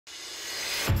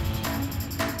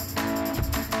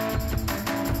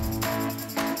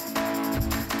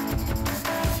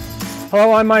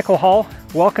Hello, I'm Michael Hull.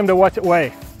 Welcome to What's It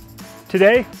Weigh.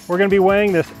 Today we're going to be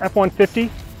weighing this F150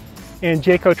 and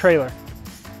Jayco trailer.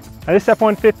 Now, this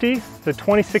F150 is a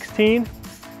 2016.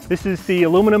 This is the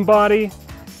aluminum body,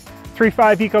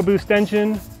 3.5 EcoBoost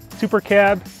engine,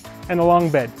 supercab, and the long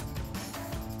bed.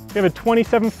 We have a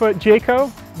 27-foot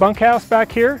Jayco bunkhouse back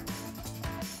here,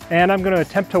 and I'm going to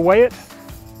attempt to weigh it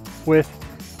with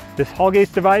this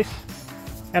HaulGauge device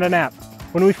and an app.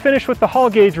 When we finish with the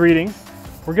HaulGauge reading,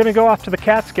 we're going to go off to the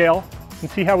cat scale and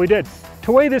see how we did.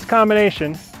 To weigh this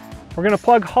combination, we're going to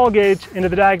plug HaulGauge into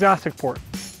the diagnostic port.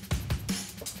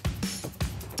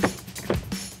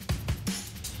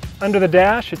 Under the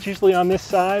dash, it's usually on this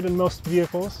side in most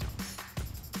vehicles.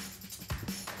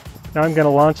 Now I'm going to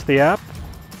launch the app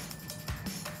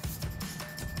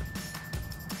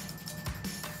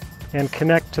and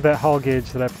connect to that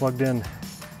HaulGauge that I plugged in.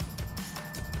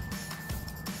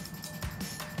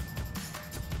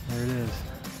 There it is.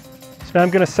 So now I'm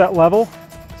going to set level.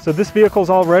 So this vehicle is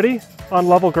already on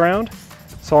level ground,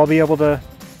 so I'll be able to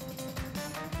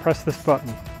press this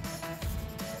button.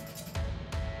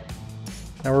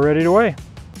 Now we're ready to weigh.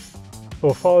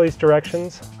 We'll follow these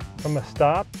directions from a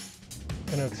stop.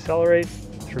 I'm going to accelerate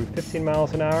through 15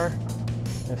 miles an hour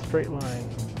in a straight line.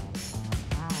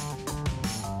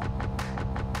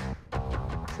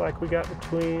 Looks like we got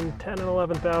between 10 and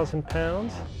 11,000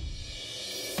 pounds.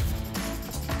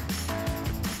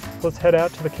 Let's head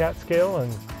out to the cat scale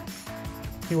and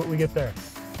see what we get there.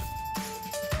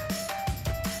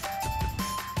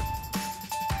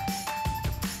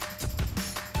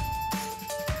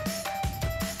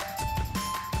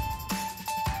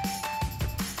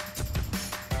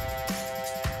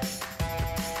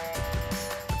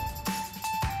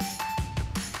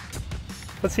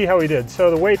 Let's see how we did. So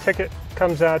the weigh ticket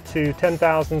comes out to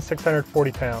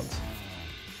 10,640 pounds.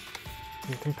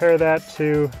 You compare that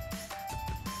to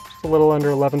just a little under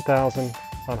 11,000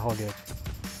 on HaulGauge.